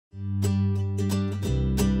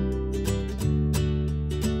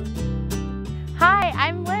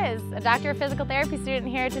a Doctor of Physical Therapy student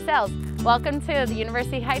here at DeSales. Welcome to the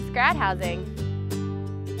University Heights grad housing.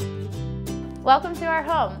 Welcome to our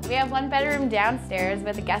home. We have 1 bedroom downstairs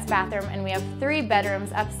with a guest bathroom, and we have 3 bedrooms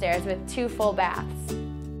upstairs with 2 full baths.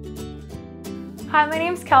 Hi, my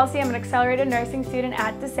name's Kelsey. I'm an accelerated nursing student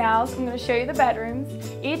at DeSales. I'm going to show you the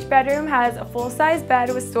bedrooms. Each bedroom has a full-size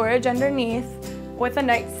bed with storage underneath, with a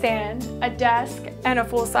nightstand, a desk, and a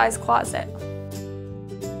full-size closet.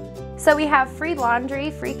 So we have free laundry,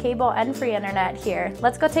 free cable, and free internet here.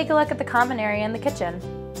 Let's go take a look at the common area in the kitchen.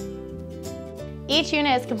 Each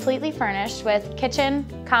unit is completely furnished with kitchen,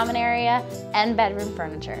 common area, and bedroom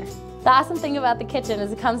furniture. The awesome thing about the kitchen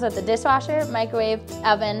is it comes with a dishwasher, microwave,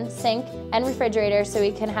 oven, sink, and refrigerator so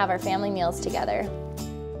we can have our family meals together.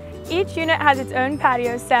 Each unit has its own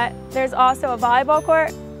patio set. There's also a volleyball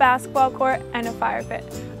court, basketball court, and a fire pit.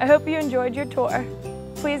 I hope you enjoyed your tour.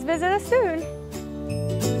 Please visit us soon.